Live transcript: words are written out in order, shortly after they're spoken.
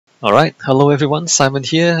Alright, hello everyone, Simon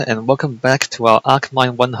here, and welcome back to our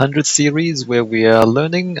ARCHMINE100 series where we are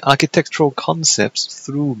learning architectural concepts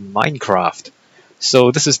through Minecraft.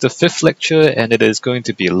 So this is the fifth lecture and it is going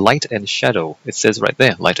to be light and shadow. It says right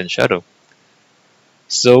there, light and shadow.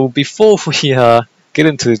 So before we get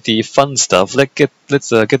into the fun stuff, let's get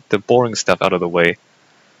the boring stuff out of the way.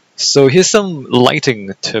 So here's some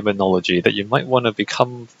lighting terminology that you might want to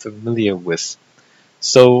become familiar with.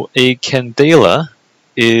 So a candela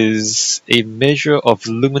is a measure of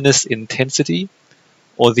luminous intensity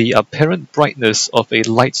or the apparent brightness of a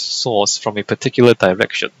light source from a particular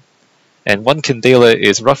direction. And one candela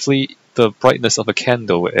is roughly the brightness of a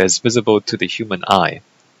candle as visible to the human eye.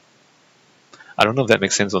 I don't know if that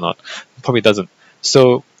makes sense or not. It probably doesn't.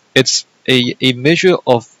 So it's a measure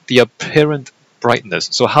of the apparent brightness.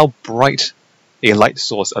 So how bright a light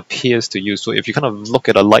source appears to you. So if you kind of look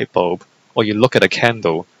at a light bulb or you look at a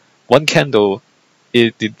candle, one candle,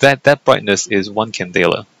 that brightness is one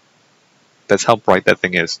candela. That's how bright that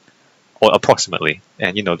thing is, or approximately.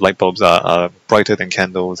 And you know, light bulbs are brighter than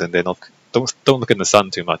candles, and they're not. Don't look in the sun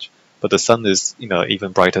too much. But the sun is, you know,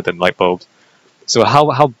 even brighter than light bulbs. So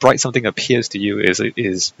how bright something appears to you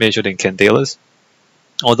is measured in candelas.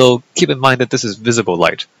 Although keep in mind that this is visible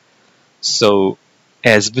light. So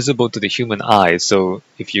as visible to the human eye. So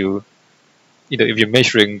if you're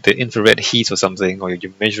measuring the infrared heat or something, or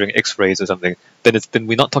you're measuring X-rays or something, then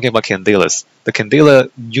we're not talking about candelas. The candela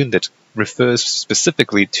unit refers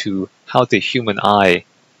specifically to how the human eye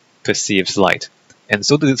perceives light. And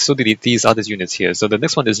so do these other units here. So the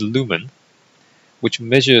next one is lumen, which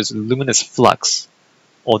measures luminous flux,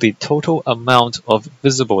 or the total amount of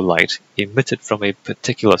visible light emitted from a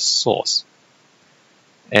particular source.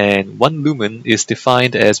 And one lumen is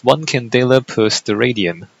defined as 1 candela per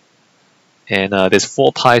steradian. And there's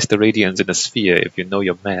 4 pi steradians in a sphere, if you know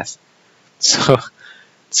your math.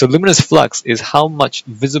 So luminous flux is how much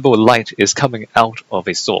visible light is coming out of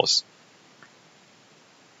a source.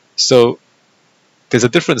 So there's a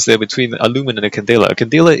difference there between a lumen and a candela. A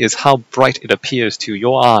candela is how bright it appears to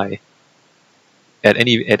your eye at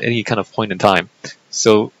any kind of point in time.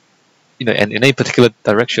 So, you know, and in any particular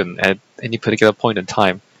direction at any particular point in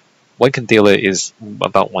time, 1 candela is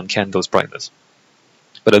about 1 candle's brightness.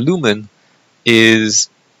 But a lumen is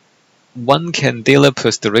 1 candela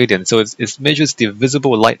per steradian, so it measures the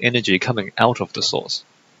visible light energy coming out of the source,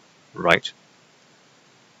 right?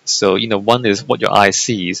 So, you know, one is what your eye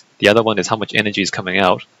sees, the other one is how much energy is coming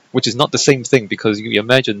out, which is not the same thing because you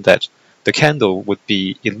imagine that the candle would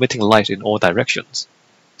be emitting light in all directions.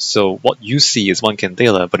 So what you see is 1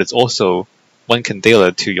 candela, but it's also 1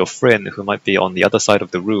 candela to your friend who might be on the other side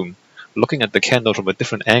of the room, looking at the candle from a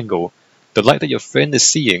different angle. The light that your friend is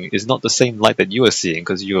seeing is not the same light that you are seeing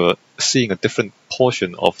because you're seeing a different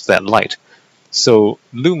portion of that light. So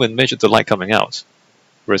lumen measures the light coming out,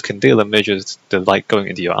 whereas candela measures the light going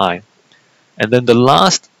into your eye. And then the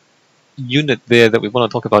last unit there that we want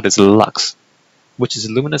to talk about is lux, which is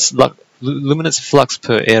luminous flux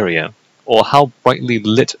per area, or how brightly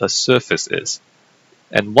lit a surface is.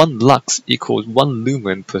 And 1 lux equals 1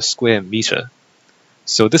 lumen per square meter.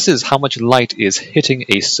 So this is how much light is hitting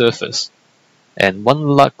a surface. And 1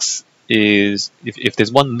 lux is, if there's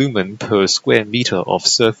 1 lumen per square meter of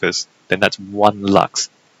surface, then that's 1 lux.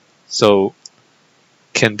 So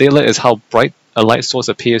candela is how bright a light source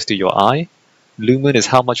appears to your eye. Lumen is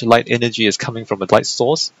how much light energy is coming from a light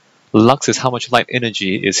source. Lux is how much light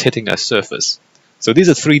energy is hitting a surface. So these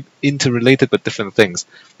are 3 interrelated but different things.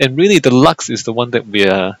 And really the lux is the one that we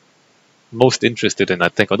are most interested in, I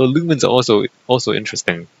think, although lumens are also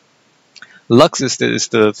interesting. Lux is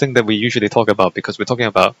the thing that we usually talk about because we're talking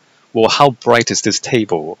about, well, how bright is this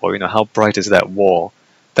table, or, you know, how bright is that wall?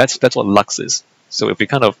 That's what lux is. So if we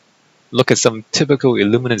kind of look at some typical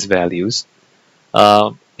illuminance values,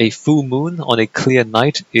 a full moon on a clear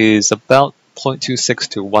night is about 0.26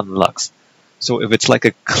 to 1 lux. So if it's like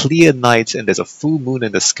a clear night and there's a full moon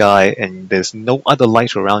in the sky and there's no other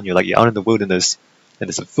light around you, like you're out in the wilderness and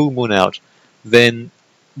there's a full moon out, then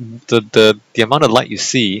the amount of light you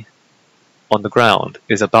see on the ground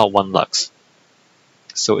is about 1 lux.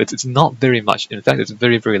 So it's not very much. In fact, it's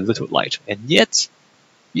very, very little light. And yet,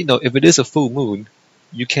 you know, if it is a full moon,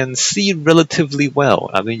 you can see relatively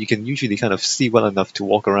well. I mean, you can usually kind of see well enough to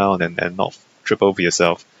walk around and not trip over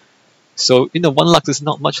yourself. So, you know, 1 lux is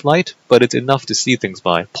not much light, but it's enough to see things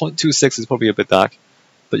by. 0.26 is probably a bit dark,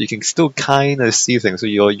 but you can still kind of see things. So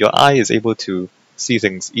your eye is able to see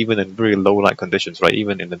things even in very low light conditions, right?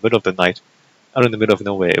 Even in the middle of the night, out in the middle of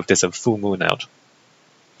nowhere, if there's a full moon out.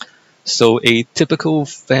 So a typical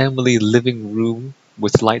family living room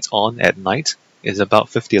with lights on at night is about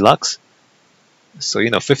 50 lux. So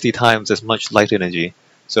 50 times as much light energy.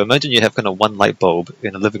 So imagine you have kind of one light bulb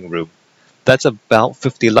in a living room. That's about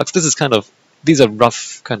 50 lux. These are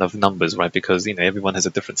rough kind of numbers, right? Because everyone has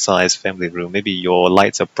a different size family room. Maybe your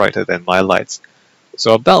lights are brighter than my lights.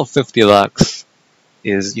 So about 50 lux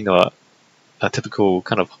is a typical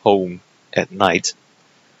kind of home at night.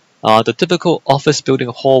 The typical office building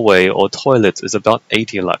hallway or toilet is about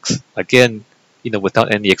 80 lux. Again,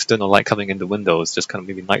 without any external light coming in the windows, just kind of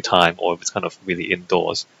maybe nighttime, or if it's kind of really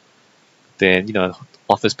indoors. Then,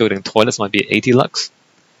 office building toilets might be 80 lux.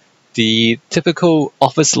 The typical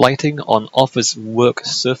office lighting on office work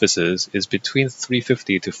surfaces is between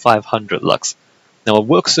 350 to 500 lux. Now, a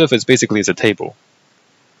work surface basically is a table.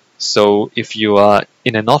 So if you are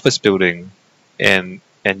in an office building and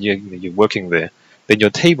you're working there, then your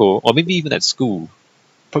table, or maybe even at school,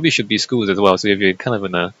 probably should be schools as well. So if you're kind of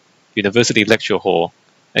in a university lecture hall,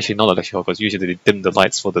 actually not a lecture hall because usually they dim the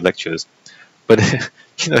lights for the lectures, but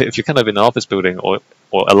if you're kind of in an office building or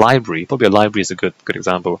a library, probably a library is a good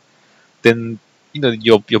example, then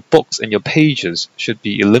your books and your pages should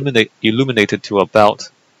be illuminated to about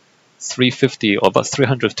 350 or about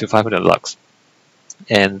 300 to 500 lux,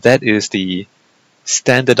 and that is the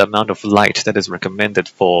standard amount of light that is recommended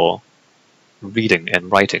for reading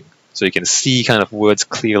and writing. So you can see kind of words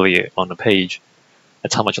clearly on the page.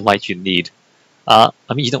 That's how much light you need. I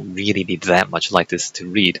mean, you don't really need that much light to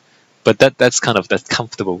read, but that's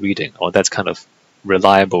comfortable reading, or that's kind of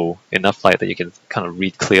reliable enough light that you can kind of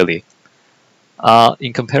read clearly.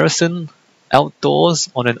 In comparison, outdoors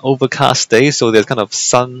on an overcast day, so there's kind of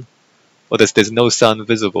sun, or there's no sun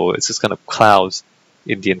visible, it's just kind of clouds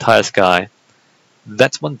in the entire sky.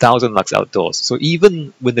 That's 1000 lux outdoors. So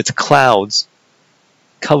even when it's clouds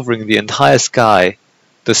covering the entire sky,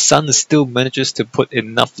 the sun still manages to put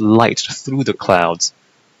enough light through the clouds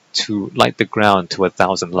to light the ground to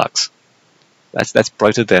 1000 lux. That's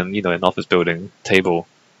brighter than an office building table.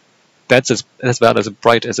 That's about as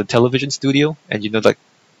bright as a television studio. And like,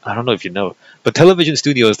 I don't know if you know, but television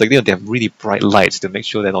studios, like they have really bright lights to make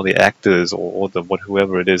sure that all the actors or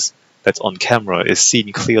whoever it is that's on camera is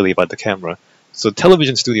seen clearly by the camera. So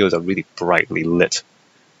television studios are really brightly lit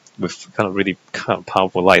with kind of really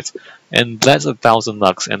powerful lights, and that's 1000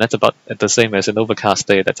 lux, and that's about the same as an overcast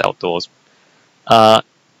day that's outdoors. A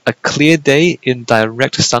clear day in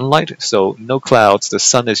direct sunlight, so no clouds, the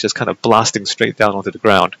sun is just kind of blasting straight down onto the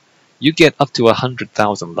ground, you get up to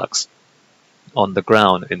 100,000 lux on the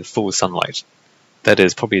ground in full sunlight. That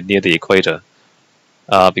is probably near the equator,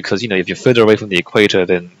 because if you're further away from the equator,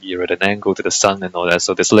 then you're at an angle to the sun and all that,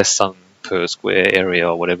 so there's less sun per square area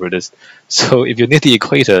or whatever it is. So if you're near the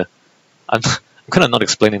equator, I'm kind of not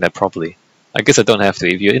explaining that properly. I guess I don't have to.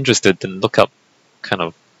 If you're interested, then look up kind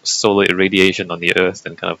of solar irradiation on the Earth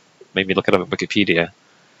and kind of maybe look it up on Wikipedia.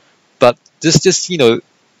 But just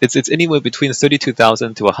it's anywhere between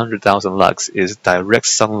 32,000 to 100,000 lux is direct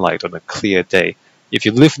sunlight on a clear day. If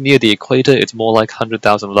you live near the equator, it's more like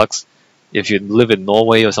 100,000 lux. If you live in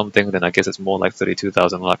Norway or something, then I guess it's more like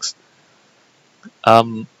 32,000 lux.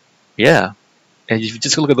 Yeah, and if you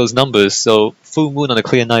just look at those numbers, so full moon on a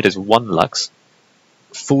clear night is 1 lux,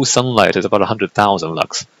 full sunlight is about 100,000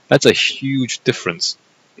 lux. That's a huge difference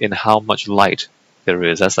in how much light there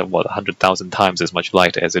is. That's like, what, 100,000 times as much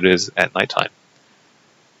light as it is at nighttime.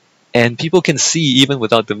 And people can see even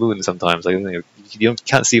without the moon sometimes. Like, you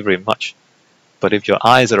can't see very much. But if your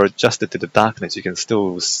eyes are adjusted to the darkness, you can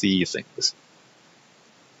still see things.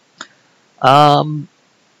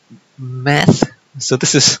 Math. So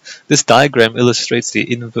this diagram illustrates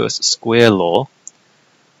the inverse square law.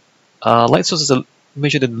 Light sources are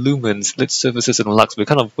measured in lumens, lit surfaces in lux. We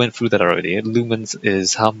kind of went through that already. Lumens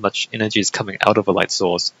is how much energy is coming out of a light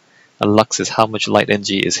source, and lux is how much light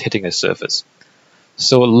energy is hitting a surface.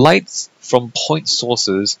 So lights from point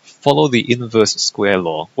sources follow the inverse square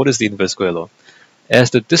law. What is the inverse square law?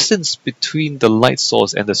 As the distance between the light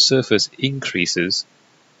source and the surface increases,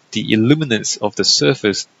 the illuminance of the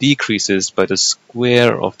surface decreases by the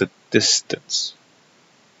square of the distance.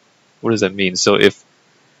 What does that mean? So if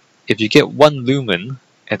you get 1 lumen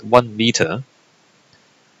at 1 meter,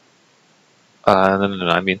 no,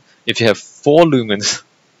 I mean, if you have 4 lumens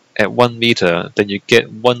at 1 meter, then you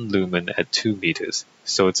get 1 lumen at 2 meters.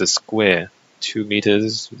 So it's a square. 2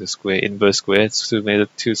 meters, the square, inverse square, 2 meters,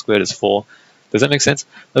 2 squared is 4. Does that make sense?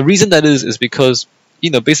 The reason that is because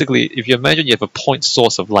basically, if you imagine you have a point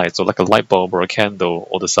source of light, so like a light bulb or a candle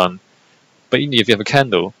or the sun, but if you have a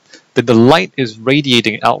candle, then the light is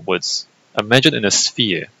radiating outwards. Imagine in a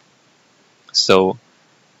sphere. So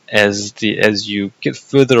as you get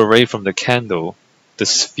further away from the candle, the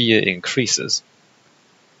sphere increases.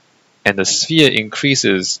 and the sphere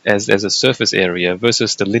increases as a surface area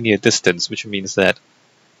versus the linear distance, which means that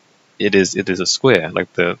it is a square. Like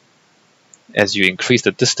as you increase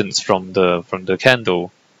the distance from the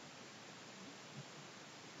candle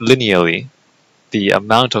linearly, the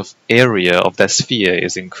amount of area of that sphere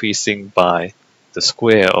is increasing by the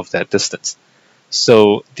square of that distance.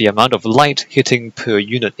 So the amount of light hitting per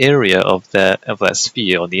unit area of that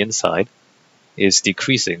sphere on the inside is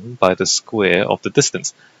decreasing by the square of the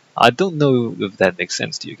distance. I don't know if that makes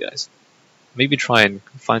sense to you guys. Maybe try and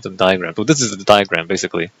find some diagram. So this is the diagram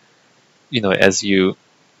basically. As you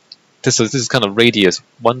this is kind of radius,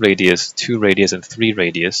 1 radius, 2 radius, and 3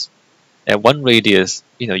 radius. At 1 radius,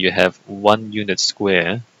 you have 1 unit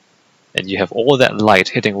square, and you have all that light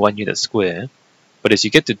hitting 1 unit square. But as you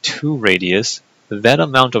get to 2 radius, that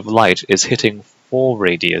amount of light is hitting 4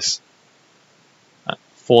 radius,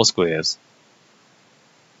 4 squares.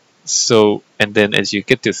 So, and then as you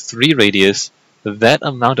get to 3 radius, that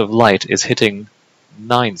amount of light is hitting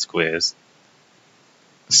 9 squares.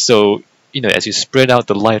 So, as you spread out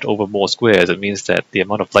the light over more squares, it means that the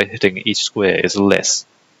amount of light hitting each square is less,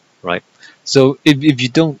 right? So if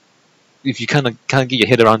you kind of get your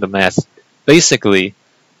head around the math, basically,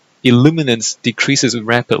 illuminance decreases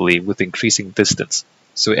rapidly with increasing distance.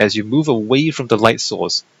 So as you move away from the light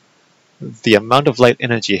source, the amount of light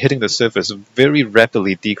energy hitting the surface very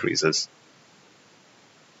rapidly decreases.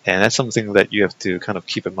 And that's something that you have to kind of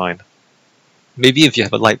keep in mind. Maybe if you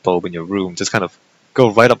have a light bulb in your room, just kind of go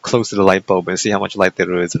right up close to the light bulb and see how much light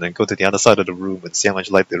there is, and then go to the other side of the room and see how much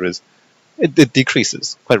light there is. It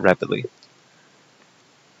decreases quite rapidly.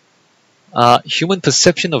 Human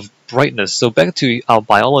perception of brightness. So back to our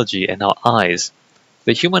biology and our eyes.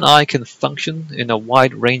 The human eye can function in a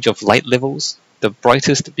wide range of light levels, the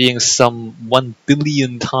brightest being some 1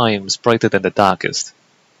 billion times brighter than the darkest.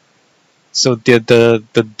 So the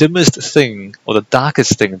dimmest thing, or the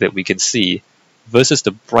darkest thing that we can see, versus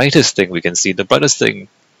the brightest thing we can see. The brightest thing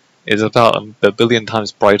is about 1 billion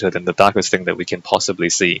times brighter than the darkest thing that we can possibly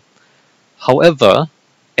see. However,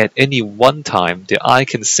 at any one time, the eye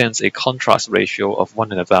can sense a contrast ratio of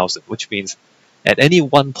 1 in 1,000, which means at any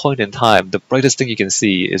one point in time, the brightest thing you can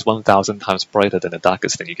see is 1,000 times brighter than the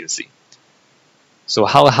darkest thing you can see. So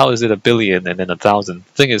how is it 1 billion and then 1,000?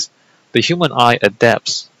 The thing is, the human eye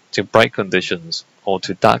adapts to bright conditions or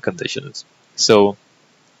to dark conditions. So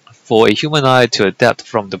for a human eye to adapt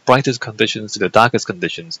from the brightest conditions to the darkest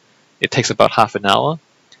conditions, it takes about half an hour,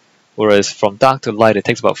 whereas from dark to light, it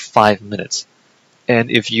takes about 5 minutes. And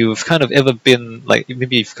if you've kind of ever been, like,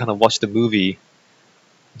 maybe you've kind of watched a movie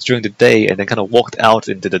during the day and then kind of walked out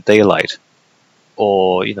into the daylight,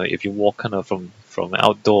 or, if you walk kind of from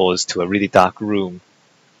outdoors to a really dark room,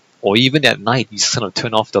 or even at night, you just kind of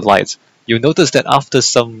turn off the lights, you'll notice that after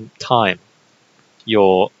some time,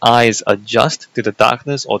 your eyes adjust to the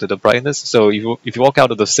darkness or to the brightness. So if you walk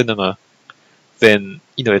out of the cinema, then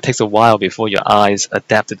it takes a while before your eyes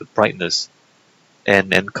adapt to the brightness.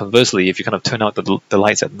 And conversely, if you kind of turn out the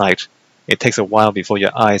lights at night, it takes a while before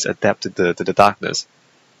your eyes adapt to the darkness.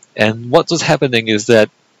 And what was happening is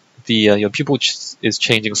that your pupil is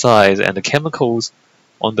changing size, and the chemicals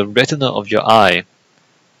on the retina of your eye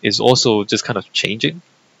is also just kind of changing,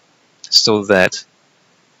 so that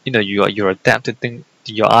you're adapted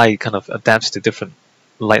your eye kind of adapts to different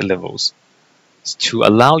light levels to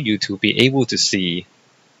allow you to be able to see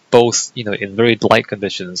both in very light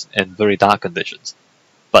conditions and very dark conditions,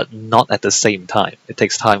 but not at the same time. It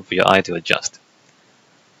takes time for your eye to adjust.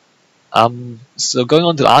 So going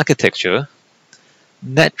on to architecture,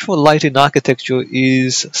 natural light in architecture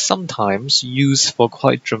is sometimes used for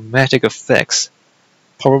quite dramatic effects,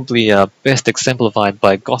 probably best exemplified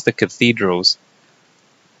by Gothic cathedrals.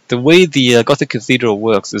 The way the Gothic cathedral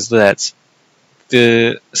works is that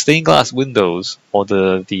the stained glass windows, or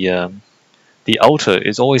the altar,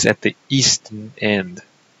 is always at the eastern end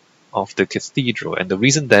of the cathedral, and the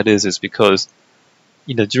reason that is because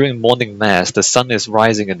during morning mass the sun is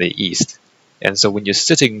rising in the east, and so when you're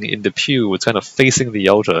sitting in the pew, it's kind of facing the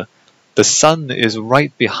altar. The sun is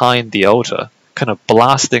right behind the altar, kind of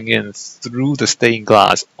blasting in through the stained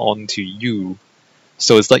glass onto you,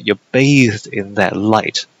 so it's like you're bathed in that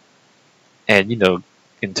light. And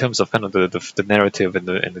in terms of kind of the narrative and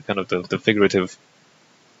the kind of the figurative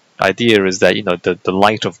idea is that the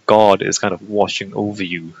light of God is kind of washing over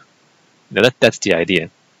you. That's the idea.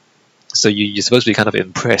 So you're supposed to be kind of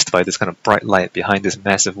impressed by this kind of bright light behind this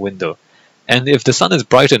massive window. And if the sun is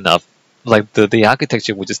bright enough, like the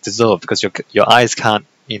architecture will just dissolve because your eyes can't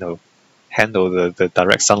handle the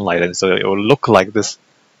direct sunlight, and so it will look like this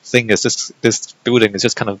building is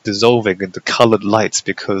just kind of dissolving into colored lights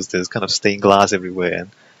because there's kind of stained glass everywhere.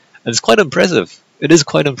 And it's quite impressive. It is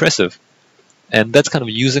quite impressive. And that's kind of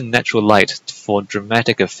using natural light for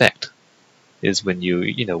dramatic effect, is when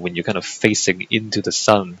when you're kind of facing into the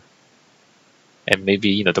sun, and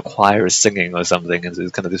maybe the choir is singing or something, and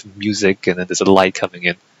there's kind of this music, and then there's a light coming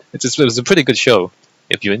in. It was a pretty good show.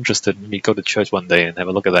 If you're interested, maybe go to church one day and have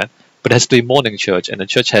a look at that. But it has to be morning church, and the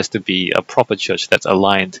church has to be a proper church that's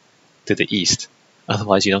aligned to the east.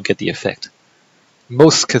 Otherwise, you don't get the effect.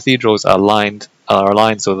 Most cathedrals are aligned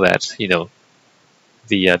so that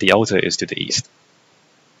the altar is to the east.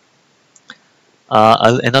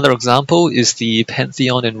 Another example is the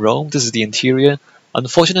Pantheon in Rome. This is the interior.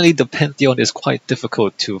 Unfortunately, the Pantheon is quite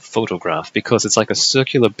difficult to photograph because it's like a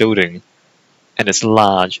circular building, and it's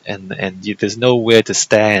large, and there's nowhere to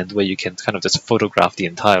stand where you can kind of just photograph the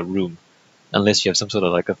entire room, unless you have some sort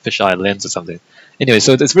of like a fisheye lens or something. Anyway,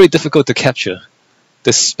 so it's very difficult to capture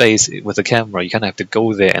this space with a camera. You kind of have to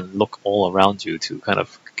go there and look all around you to kind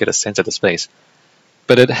of get a sense of the space.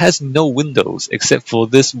 But it has no windows except for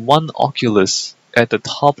this one oculus at the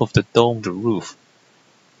top of the domed roof.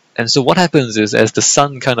 And so what happens is, as the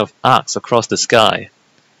sun kind of arcs across the sky,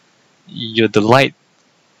 the light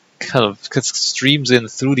kind of streams in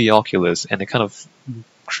through the oculus, and it kind of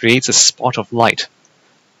creates a spot of light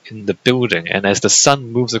in the building. And as the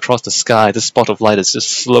sun moves across the sky, this spot of light is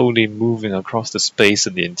just slowly moving across the space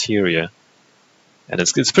in the interior. And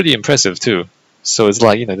it's pretty impressive too. So it's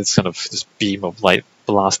like, this kind of this beam of light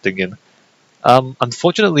blasting in.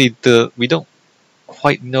 Unfortunately, we don't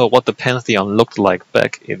quite know what the Pantheon looked like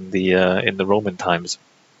back in the Roman times.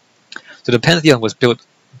 So the Pantheon was built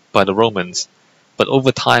by the Romans, but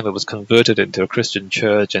over time it was converted into a Christian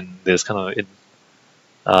church, and there's kind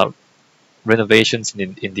of renovations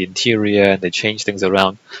in the interior, and they changed things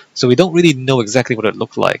around. So we don't really know exactly what it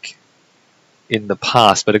looked like in the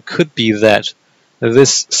past, but it could be that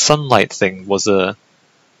this sunlight thing was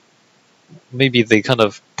maybe they kind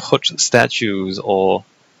of put statues or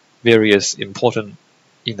various important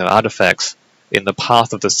artifacts in the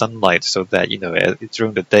path of the sunlight, so that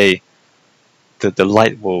during the day the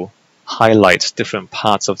light will highlight different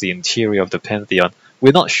parts of the interior of the Pantheon.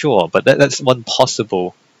 We're not sure, but that's one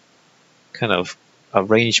possible kind of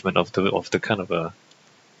arrangement of the kind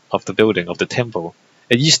of the building, of the temple.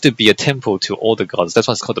 It used to be a temple to all the gods. That's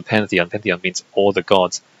why it's called the Pantheon. Pantheon means all the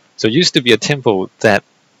gods. So it used to be a temple that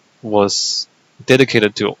was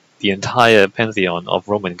dedicated to the entire pantheon of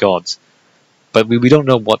Roman gods. But we don't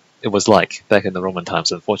know what it was like back in the Roman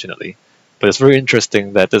times, unfortunately. But it's very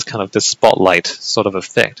interesting that this kind of this spotlight sort of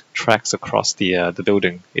effect tracks across the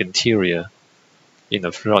building interior,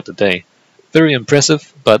 throughout the day. Very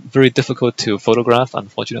impressive, but very difficult to photograph.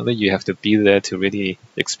 Unfortunately, you have to be there to really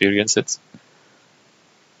experience it.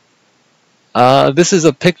 This is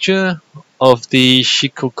a picture of the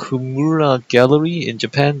Shikokumura Gallery in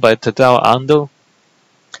Japan by Tadao Ando.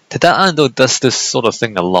 Tadao Ando does this sort of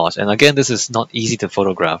thing a lot, and again, this is not easy to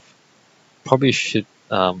photograph. Probably should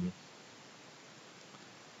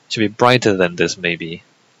be brighter than this, maybe.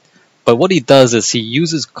 But what he does is he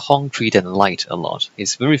uses concrete and light a lot.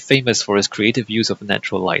 He's very famous for his creative use of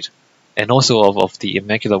natural light, and also of the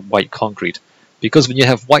immaculate white concrete. Because when you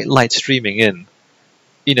have white light streaming in,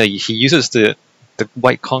 he uses the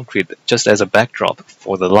white concrete just as a backdrop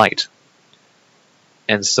for the light.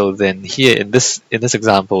 And so then here in this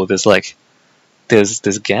example, there's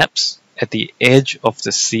gaps at the edge of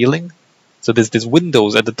the ceiling. So there's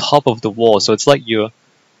windows at the top of the wall. So it's like you're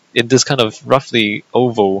in this kind of roughly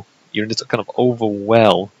oval. You're in this kind of oval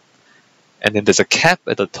well, and then there's a cap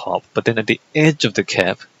at the top. But then at the edge of the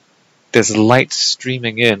cap, there's light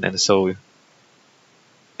streaming in, and so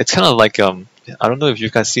it's kind of like I don't know if you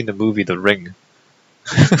guys seen the movie The Ring.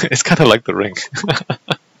 It's kind of like The Ring.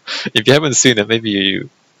 If you haven't seen it, maybe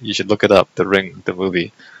you should look it up, The Ring, the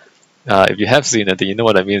movie. If you have seen it, then you know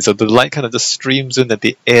what I mean. So the light kind of just streams in at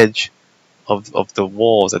the edge of the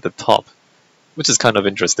walls at the top, which is kind of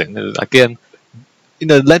interesting. Again,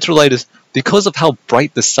 natural light is, because of how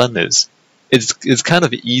bright the sun is, it's kind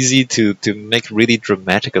of easy to make really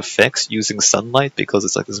dramatic effects using sunlight, because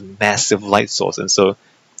it's like this massive light source, and so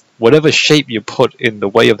whatever shape you put in the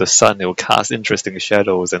way of the sun, it will cast interesting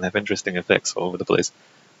shadows and have interesting effects all over the place.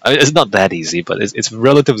 I mean, it's not that easy, but it's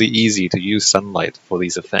relatively easy to use sunlight for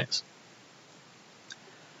these effects.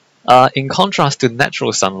 In contrast to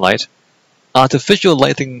natural sunlight, artificial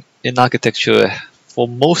lighting in architecture for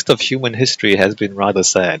most of human history has been rather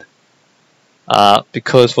sad.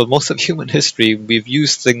 Because for most of human history, we've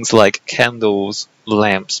used things like candles,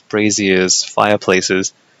 lamps, braziers,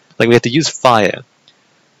 fireplaces. Like, we had to use fire.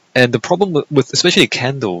 And the problem with especially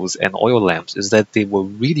candles and oil lamps is that they were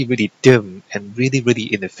really, really dim and really,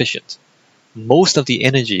 really inefficient. most of the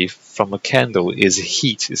energy from a candle is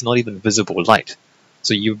heat. It's not even visible light.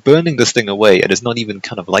 So you're burning this thing away, and it's not even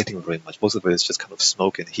kind of lighting very much. Most of it is just kind of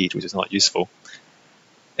smoke and heat, which is not useful.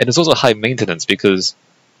 And it's also high maintenance because,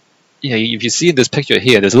 if you see in this picture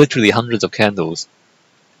here, there's literally hundreds of candles.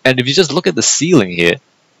 And if you just look at the ceiling here,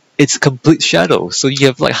 it's complete shadow. So you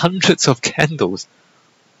have like hundreds of candles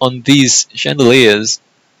on these chandeliers,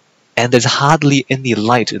 and there's hardly any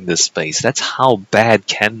light in this space. That's how bad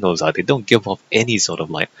candles are. They don't give off any sort of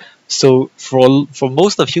light. So for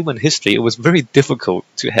most of human history, it was very difficult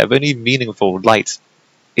to have any meaningful light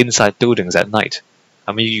inside buildings at night.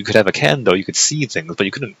 I mean, you could have a candle, you could see things, but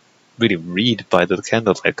you couldn't really read by the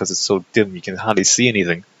candlelight because it's so dim you can hardly see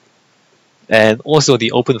anything. And also,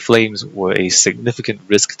 the open flames were a significant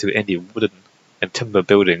risk to any wooden and timber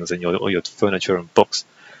buildings and all your furniture and books.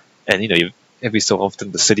 And every so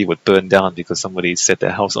often the city would burn down because somebody set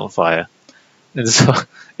their house on fire. And so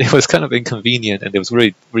it was kind of inconvenient, and it was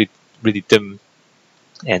really, really, really dim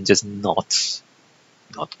and just not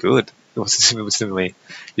good. It was simply,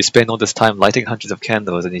 you spend all this time lighting hundreds of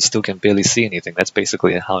candles and you still can barely see anything. That's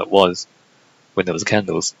basically how it was when there was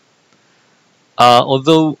candles.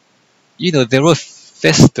 Although, there were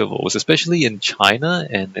festivals, especially in China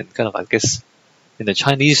and kind of, I guess, in the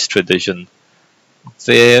Chinese tradition.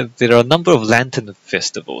 There are a number of lantern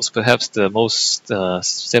festivals. Perhaps the most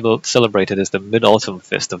celebrated is the Mid-Autumn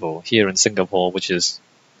Festival here in Singapore, which is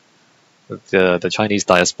the Chinese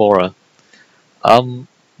diaspora.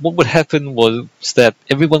 What would happen was that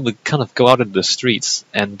everyone would kind of go out into the streets,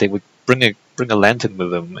 and they would bring a lantern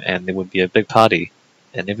with them, and there would be a big party,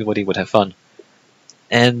 and everybody would have fun.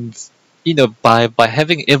 And by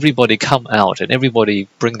having everybody come out and everybody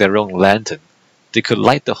bring their own lantern, they could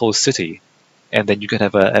light the whole city, and then you could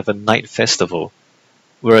have a night festival.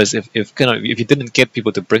 Whereas if you didn't get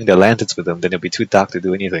people to bring their lanterns with them, then it'd be too dark to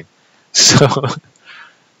do anything. So,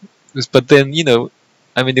 but then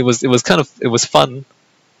I mean, it was fun,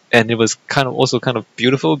 and it was also kind of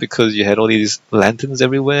beautiful because you had all these lanterns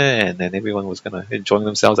everywhere, and then everyone was kind of enjoying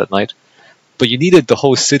themselves at night. But you needed the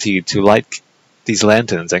whole city to light these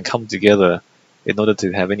lanterns and come together in order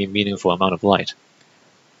to have any meaningful amount of light.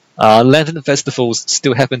 Lantern festivals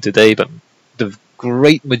still happen today, but the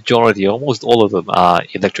great majority, almost all of them, are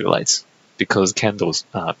electric lights because candles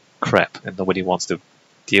are crap and nobody wants to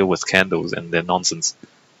deal with candles and their nonsense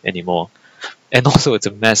anymore. And also, it's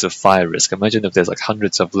a massive fire risk. Imagine if there's like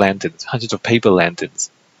hundreds of paper lanterns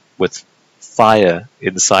with fire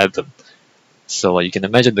inside them. So you can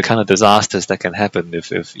imagine the kind of disasters that can happen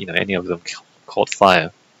if any of them caught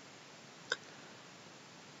fire.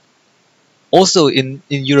 Also, in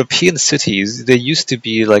European cities, there used to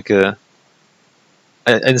be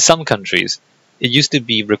in some countries, it used to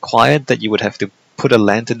be required that you would have to put a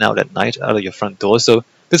lantern out at night out of your front door. So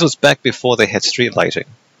this was back before they had street lighting.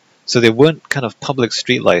 So there weren't kind of public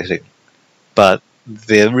street lighting, but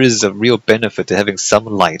there is a real benefit to having some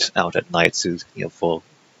light out at night for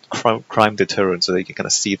crime deterrent, so that you can kind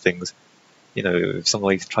of see things. If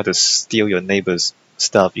somebody tries to steal your neighbor's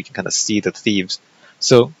stuff, you can kind of see the thieves.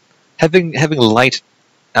 So having light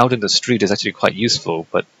out in the street is actually quite useful,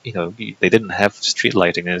 but they didn't have street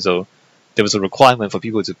lighting, and so there was a requirement for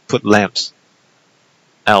people to put lamps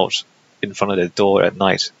out in front of their door at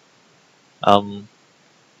night.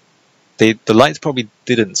 The lights probably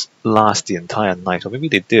didn't last the entire night, or maybe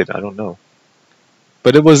they did, I don't know.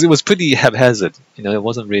 But it was pretty haphazard, it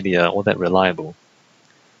wasn't really all that reliable.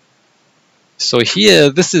 So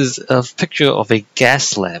here, this is a picture of a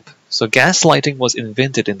gas lamp. So gas lighting was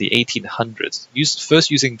invented in the 1800s,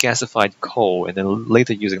 first using gasified coal and then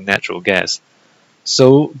later using natural gas.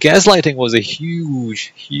 So gas lighting was a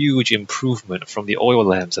huge, huge improvement from the oil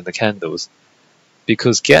lamps and the candles,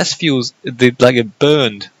 because gas fuels, it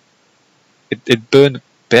burned. It burned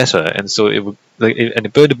better, and so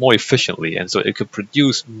it burned more efficiently, and so it could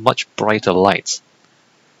produce much brighter lights.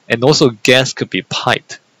 And also, gas could be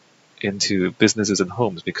piped into businesses and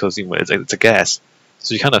homes because it's a gas.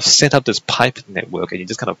 So you kind of set up this pipe network, and you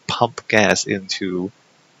just kind of pump gas into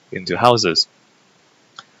houses.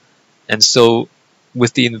 And so,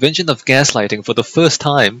 with the invention of gas lighting, for the first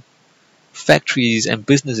time, factories and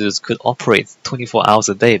businesses could operate 24 hours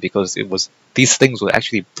a day because these things were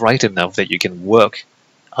actually bright enough that you can work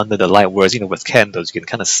under the light. Whereas with candles, you can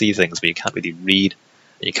kind of see things, but you can't really read.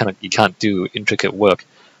 You can't do intricate work.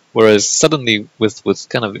 Whereas suddenly, with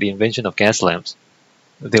kind of the invention of gas lamps,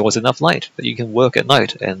 there was enough light that you can work at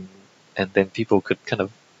night, and then people could kind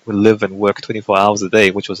of live and work 24 hours a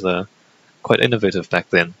day, which was quite innovative back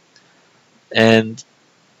then. And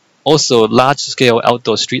also, large-scale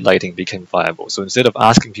outdoor street lighting became viable. So instead of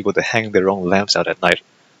asking people to hang their own lamps out at night,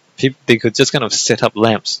 They could just kind of set up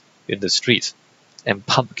lamps in the streets and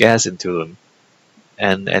pump gas into them,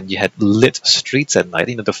 and you had lit streets at night.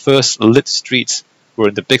 The first lit streets were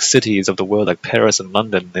in the big cities of the world, like Paris and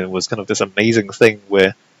London. And it was kind of this amazing thing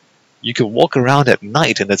where you could walk around at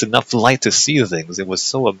night and there's enough light to see things. It was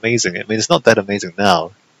so amazing. I mean, it's not that amazing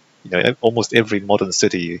now. Almost every modern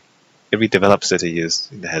city, every developed city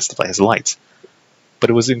has lights. But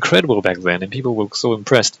it was incredible back then, and people were so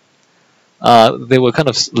impressed. They were kind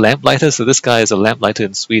of lamplighters. So this guy is a lamplighter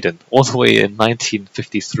in Sweden, all the way in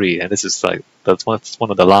 1953, and this is that's one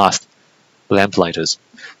of the last lamplighters.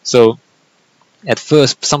 So at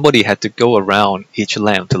first, somebody had to go around each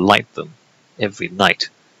lamp to light them every night.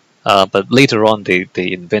 But later on, they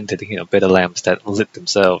invented better lamps that lit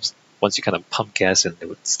themselves. Once you kind of pump gas in, they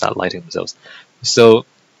would start lighting themselves. So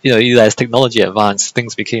as technology advanced,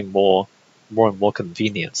 things became more and more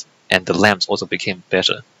convenient, and the lamps also became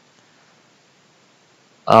better.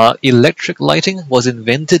 Electric lighting was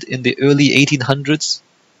invented in the early 1800s,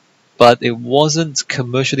 but it wasn't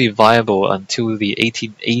commercially viable until the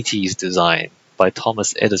 1880s design by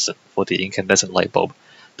Thomas Edison for the incandescent light bulb.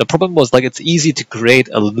 The problem was it's easy to create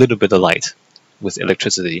a little bit of light with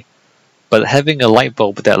electricity, but having a light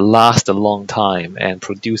bulb that lasts a long time and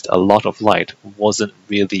produced a lot of light wasn't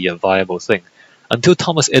really a viable thing until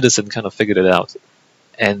Thomas Edison kind of figured it out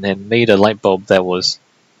and then made a light bulb that was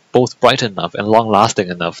both bright enough and long-lasting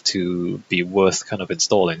enough to be worth kind of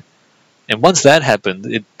installing. And once that happened,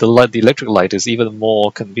 the electric light is even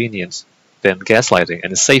more convenient than gas lighting,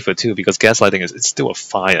 and it's safer too, because gas lighting it's still a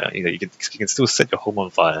fire. You can still set your home on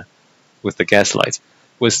fire with the gas light.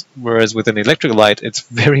 Whereas with an electric light, it's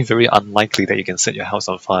very, very unlikely that you can set your house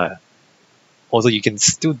on fire. Although you can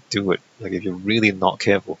still do it, if you're really not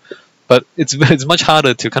careful. But it's much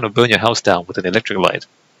harder to kind of burn your house down with an electric light.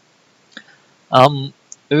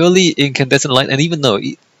 Early incandescent light, and even though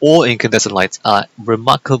all incandescent lights are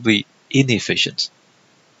remarkably inefficient,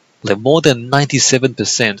 more than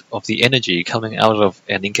 97% of the energy coming out of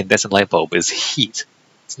an incandescent light bulb is heat.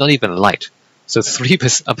 It's not even light. So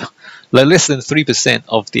 3%, less than 3%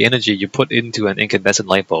 of the energy you put into an incandescent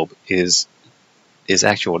light bulb is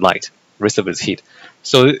actual light. The rest of it is heat.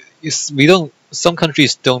 So some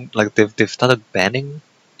countries don't they've started banning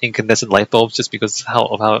incandescent light bulbs just because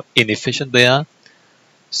of how inefficient they are.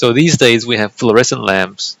 So these days we have fluorescent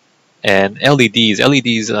lamps and LEDs.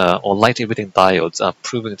 LEDs or light emitting diodes are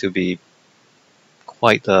proving to be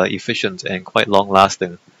quite efficient and quite long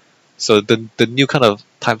lasting. So the new kind of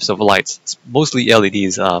types of lights, mostly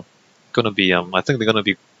LEDs, are going to be I think they're going to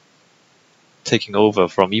be taking over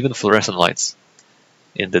from even fluorescent lights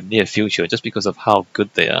in the near future, just because of how good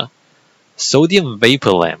they are. Sodium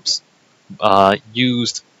vapor lamps are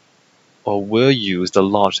used or were used a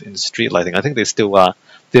lot in street lighting. I think they still are.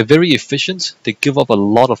 They're very efficient. They give up a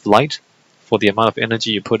lot of light for the amount of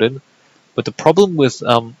energy you put in. But the problem with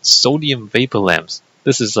sodium vapor lamps,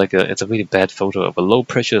 this is it's a really bad photo of a low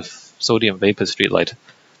pressure sodium vapor street light.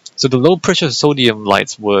 So the low pressure sodium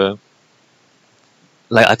lights were,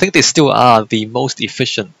 I think they still are the most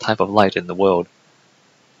efficient type of light in the world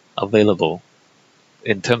available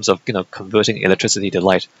in terms of converting electricity to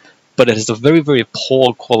light. But it has a very, very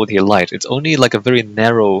poor quality of light. It's only a very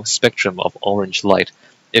narrow spectrum of orange light.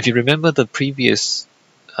 If you remember the previous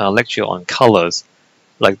lecture on colors,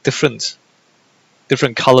 different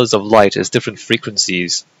colors of light is different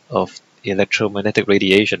frequencies of electromagnetic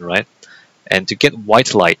radiation, right? And to get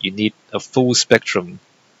white light, you need a full spectrum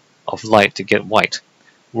of light to get white.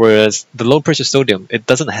 Whereas the low pressure sodium, it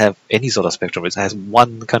doesn't have any sort of spectrum. It has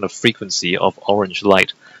one kind of frequency of orange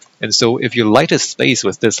light. And so if you light a space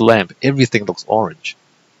with this lamp, everything looks orange,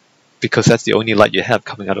 because that's the only light you have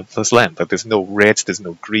coming out of this lamp. There's no reds, there's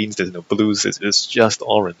no greens, there's no blues, it's just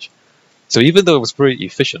orange. So even though it was very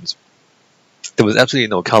efficient, there was absolutely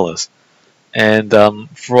no colors. And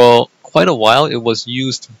for quite a while, it was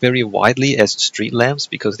used very widely as street lamps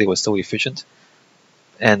because they were so efficient.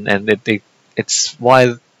 And it's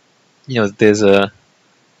why there's a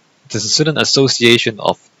certain association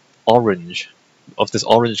of this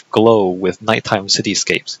orange glow with nighttime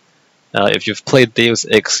cityscapes. If you've played Deus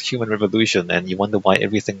Ex Human Revolution and you wonder why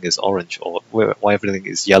everything is orange or why everything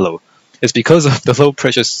is yellow, it's because of the low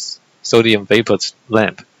pressure sodium vapor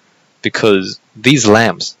lamp. Because these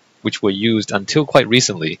lamps, which were used until quite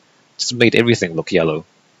recently, just made everything look yellow.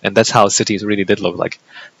 And that's how cities really did look like.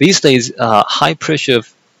 These days, high pressure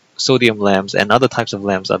sodium lamps and other types of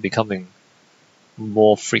lamps are becoming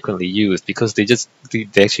more frequently used because they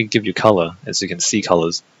actually give you color, as you can see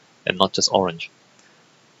colors, and not just orange.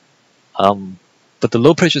 But the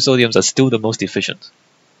low pressure sodiums are still the most efficient.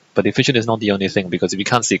 But efficient is not the only thing, because if you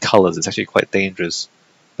can't see colors, it's actually quite dangerous.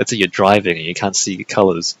 let's say you're driving and you can't see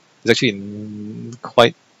colors. It's actually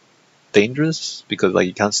quite dangerous because like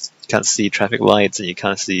you can't see traffic lights and you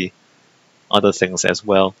can't see other things as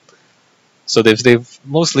well. So they've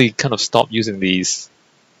mostly kind of stopped using these,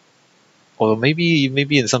 or maybe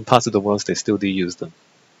in some parts of the world they still do use them.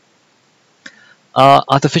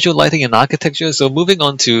 Artificial lighting in architecture. So moving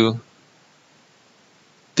on to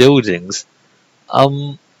buildings.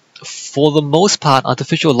 For the most part,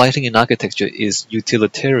 artificial lighting in architecture is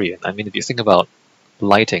utilitarian. I mean, if you think about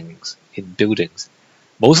lightings in buildings,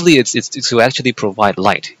 mostly it's to actually provide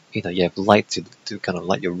light. You know, you have light to kind of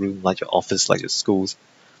light your room, light your office, light your schools.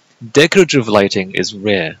 Decorative lighting is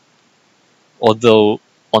rare, although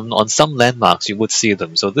on some landmarks you would see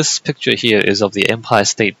them. So this picture here is of the Empire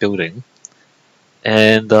State Building,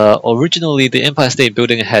 and originally the Empire State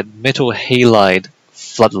Building had metal halide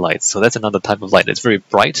floodlights. So that's another type of light. It's very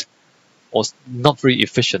bright, or not very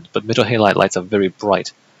efficient, but metal halide lights are very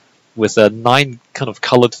bright, with 9 kind of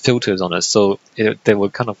colored filters on it. So there were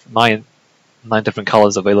kind of nine different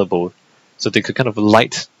colors available, so they could kind of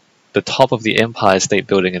light the top of the Empire State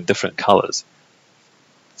Building in different colors.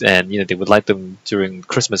 And you know, they would light them during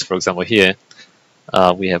Christmas, for example. Here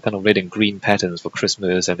we have kind of red and green patterns for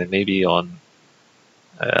Christmas, and then maybe on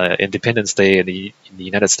Independence Day in the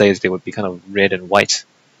United States they would be kind of red and white,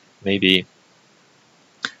 maybe.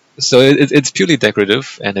 So it's purely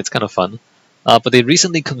decorative and it's kind of fun. But they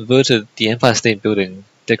recently converted the Empire State Building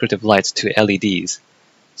decorative lights to LEDs.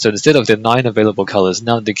 So instead of the 9 available colors,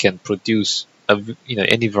 now they can produce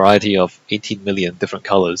any variety of 18 million different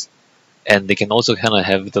colors, and they can also kind of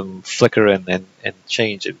have them flicker and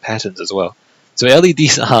change in patterns as well. So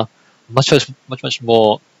LEDs are much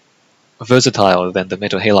more versatile than the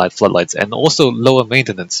metal halide floodlights, and also lower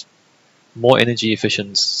maintenance, more energy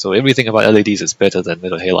efficient. So everything about LEDs is better than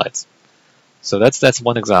metal halides. So that's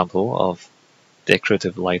one example of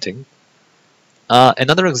decorative lighting.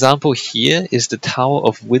 Another example here is the Tower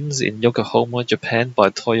of Winds in Yokohama, Japan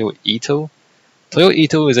by Toyo Ito. Toyo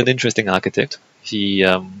Ito is an interesting architect. He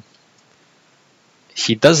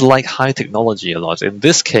does like high technology a lot. In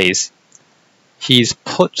this case, he's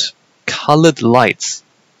put colored lights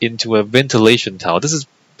into a ventilation tower. This is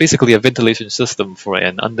basically a ventilation system for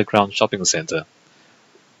an underground shopping center.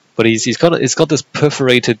 But it's got this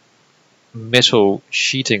perforated metal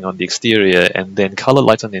sheeting on the exterior and then colored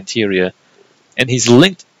lights on the interior. And he's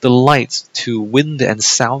linked the lights to wind and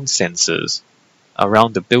sound sensors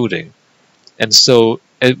around the building. And so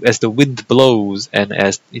as the wind blows and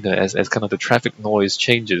as kind of the traffic noise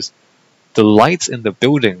changes, the lights in the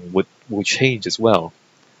building will change as well.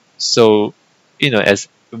 So, as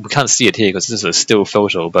we can't see it here because this is a still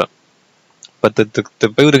photo, but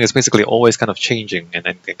the building is basically always kind of changing and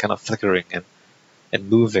kind of flickering and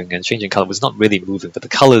moving and changing color. It's not really moving, but the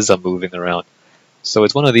colors are moving around. So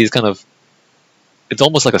it's one of these kind of, it's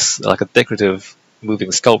almost like a decorative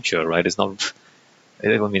moving sculpture, right? It's not,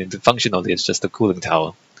 I mean, functionally it's just a cooling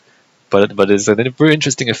tower, but it's a very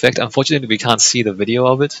interesting effect. Unfortunately, we can't see the video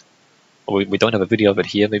of it, or we don't have a video of it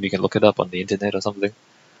here. Maybe you can look it up on the internet or something.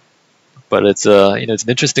 But it's it's an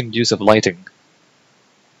interesting use of lighting,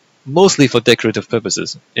 mostly for decorative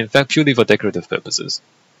purposes. In fact, purely for decorative purposes.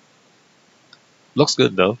 Looks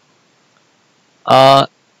good though.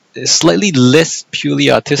 It's slightly less purely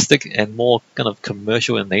artistic and more kind of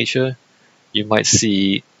commercial in nature. You might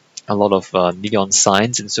see a lot of neon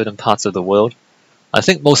signs in certain parts of the world. I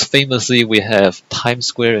think most famously we have Times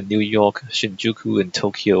Square in New York, Shinjuku in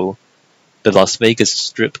Tokyo, the Las Vegas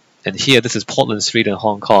Strip, and here this is Portland Street in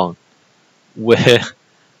Hong Kong, where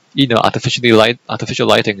artificial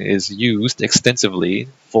lighting is used extensively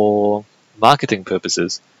for marketing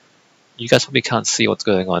purposes. You guys probably can't see what's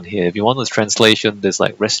going on here. If you want this translation, there's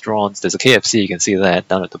like restaurants, there's a KFC, you can see that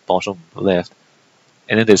down at the bottom left.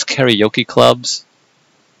 And then there's karaoke clubs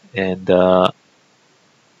and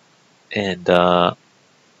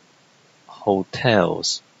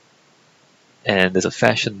hotels. And there's a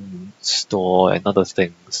fashion store and other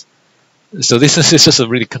things. So this is just a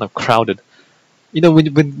really kind of crowded.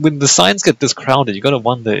 When the signs get this crowded, you gotta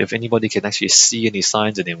wonder if anybody can actually see any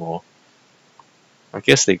signs anymore. I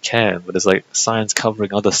guess they can, but it's like signs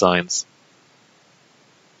covering other signs.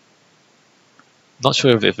 Not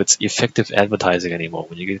sure if it's effective advertising anymore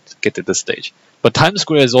when you get to this stage. But Times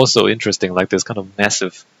Square is also interesting, like this kind of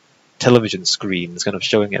massive television screen that's kind of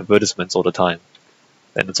showing advertisements all the time.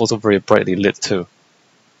 And it's also very brightly lit too.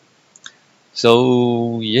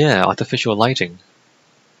 So yeah, artificial lighting.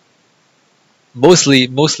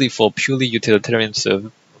 Mostly for purely utilitarian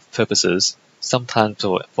purposes, sometimes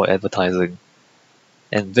for advertising,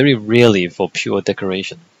 and very rarely for pure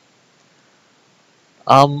decoration.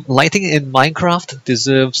 Lighting in Minecraft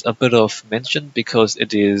deserves a bit of mention because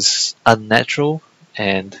it is unnatural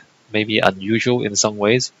and maybe unusual in some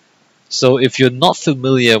ways. So if you're not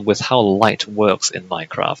familiar with how light works in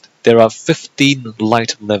Minecraft, there are 15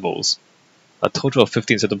 light levels, a total of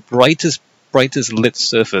 15. So the brightest lit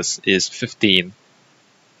surface is 15,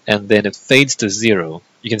 and then it fades to 0.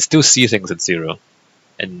 You can still see things at 0,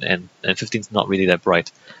 and 15 is not really that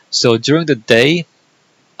bright. So during the day,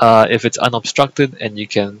 if it's unobstructed and you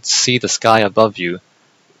can see the sky above you,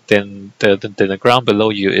 then the ground below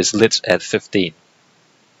you is lit at 15.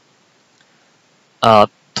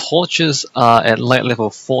 Torches are at light level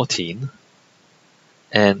 14,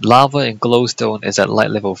 and lava and glowstone is at light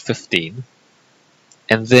level 15.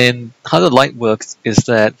 And then how the light works is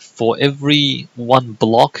that for every 1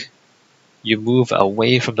 block you move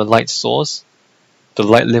away from the light source, the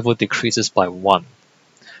light level decreases by 1.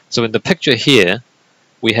 So in the picture here,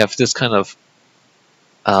 we have this kind of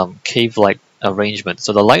cave-like arrangement.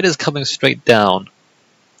 So the light is coming straight down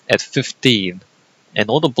at 15, and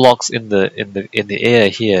all the blocks in the air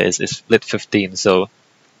here is lit 15. So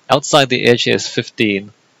outside the edge here is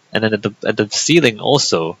 15, and then at the ceiling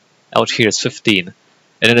also out here is 15.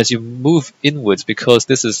 And then as you move inwards, because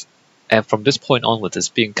this is from this point onwards, it's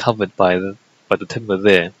being covered by the timber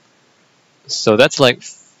there. So that's like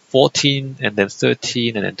 14, and then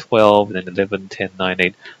 13, and then 12, and then 11, 10, 9,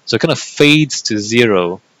 8. So it kind of fades to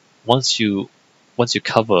 0 once you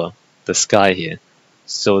cover the sky here.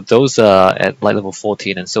 So those are at light level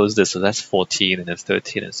 14, and so is this. So that's 14, and then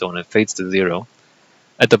 13, and so on. It fades to 0.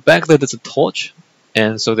 At the back there, there's a torch,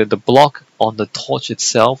 and so that the block on the torch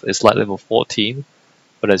itself is light level 14.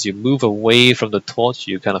 But as you move away from the torch,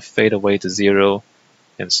 you kind of fade away to 0,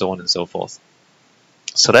 and so on and so forth.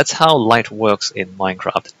 So that's how light works in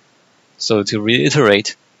Minecraft. So to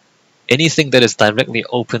reiterate, anything that is directly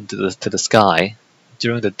open to the sky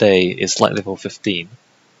during the day is light level 15.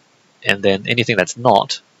 And then anything that's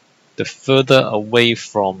not, the further away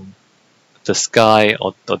from the sky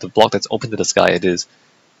or the block that's open to the sky it is,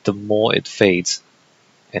 the more it fades.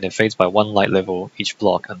 And it fades by 1 light level each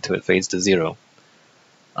block until it fades to 0.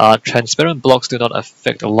 Transparent blocks do not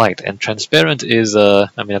affect light, and transparent is, I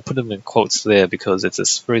put them in quotes there because it's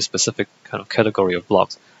a very specific kind of category of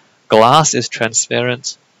blocks. Glass is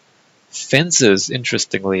transparent, fences,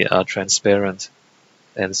 interestingly, are transparent,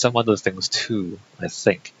 and some other things too, I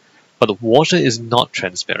think. But water is not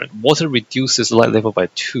transparent. Water reduces light level by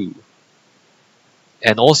 2.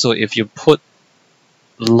 And also, if you put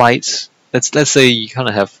light, let's say you kind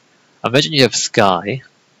of have, imagine you have sky,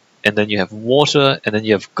 and then you have water, and then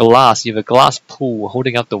you have glass. You have a glass pool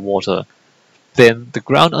holding up the water. Then the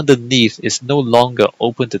ground underneath is no longer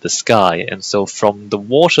open to the sky, and so from the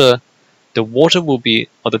water will be,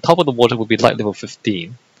 or the top of the water will be light level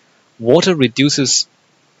 15. Water reduces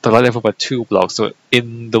the light level by 2 blocks, so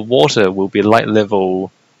in the water will be light level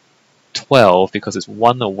 12 because it's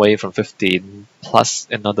 1 away from 15 plus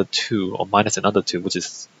another 2 or minus another 2, which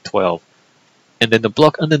is 12. And then the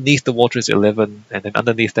block underneath the water is 11, and then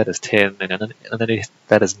underneath that is 10, and underneath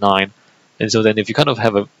that is 9. And so then if you kind of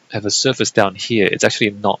have a surface down here, it's actually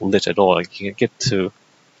not lit at all. Like you can get to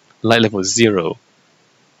light level 0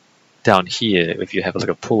 down here if you have like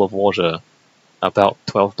a pool of water about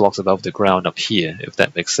 12 blocks above the ground up here, if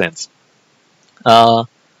that makes sense.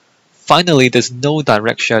 Finally, there's no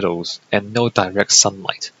direct shadows and no direct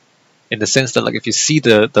sunlight, in the sense that like if you see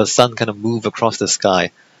the sun kind of move across the sky,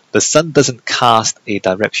 the sun doesn't cast a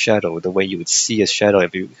direct shadow the way you would see a shadow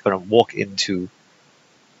if you kind of walk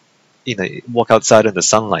outside in the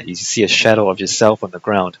sunlight. You see a shadow of yourself on the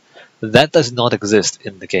ground. That does not exist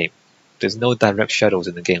in the game. There's no direct shadows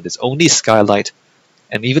in the game. There's only skylight,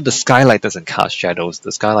 and even the skylight doesn't cast shadows.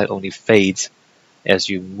 The skylight only fades as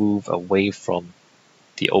you move away from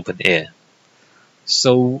the open air.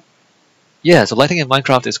 So yeah, so lighting in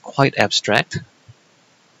Minecraft is quite abstract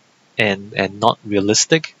and not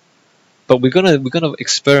realistic. But we're gonna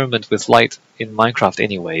experiment with light in Minecraft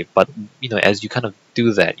anyway. But as you kind of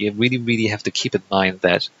do that, you really have to keep in mind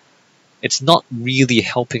that it's not really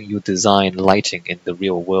helping you design lighting in the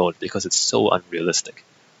real world because it's so unrealistic.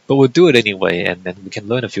 But we'll do it anyway, and then we can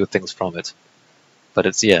learn a few things from it. But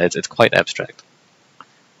it's quite abstract.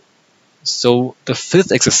 So the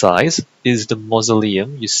 5th exercise is the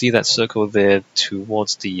mausoleum. You see that circle there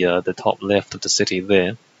towards the top left of the city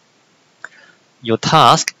there. Your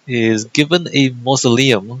task is given a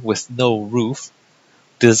mausoleum with no roof.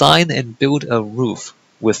 Design and build a roof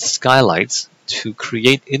with skylights to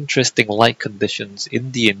create interesting light conditions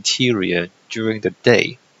in the interior during the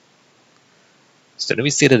day. So let me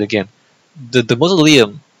say that again. The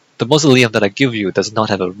mausoleum that I give you does not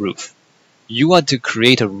have a roof. You are to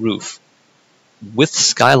create a roof with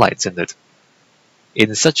skylights in it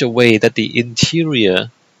in such a way that the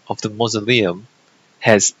interior of the mausoleum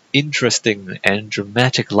has interesting and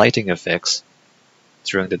dramatic lighting effects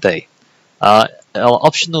during the day.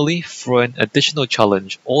 Optionally, for an additional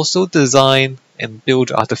challenge, also design and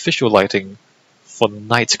build artificial lighting for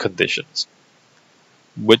night conditions.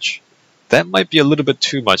 Which, that might be a little bit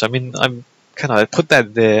too much. I mean, I put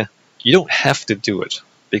that there. You don't have to do it,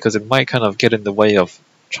 because it might kind of get in the way of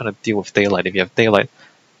trying to deal with daylight. If you have daylight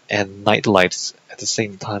and night lights at the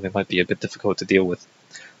same time, it might be a bit difficult to deal with.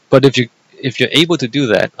 But if you're able to do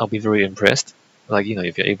that, I'll be very impressed. Like,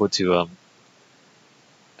 if you're able to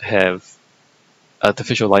have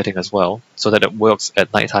artificial lighting as well, so that it works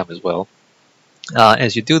at nighttime as well.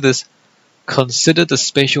 As you do this, consider the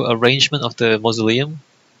spatial arrangement of the mausoleum.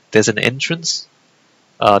 There's an entrance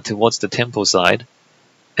towards the temple side,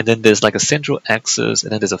 and then there's like a central axis,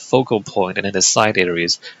 and then there's a focal point, and then there's side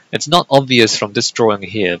areas. It's not obvious from this drawing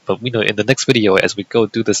here, but in the next video, as we go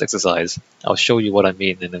do this exercise, I'll show you what I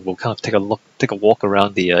mean, and then we'll kind of take a walk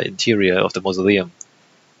around the interior of the mausoleum,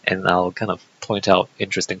 and I'll kind of point out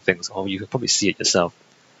interesting things, or you can probably see it yourself.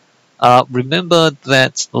 Remember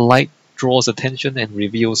that light draws attention and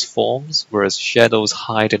reveals forms, whereas shadows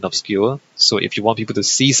hide and obscure. So if you want people to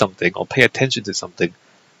see something or pay attention to something,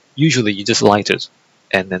 usually you just light it,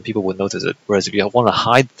 and then people will notice it. Whereas if you want to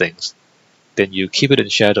hide things, then you keep it in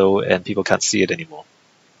shadow and people can't see it anymore.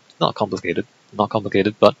 Not complicated,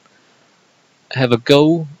 but have a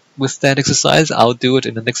go with that exercise. I'll do it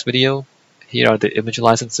in the next video. Here are the image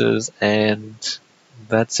licenses, and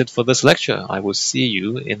that's it for this lecture. I will see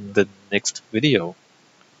you in the next video,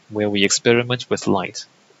 where we experiment with light.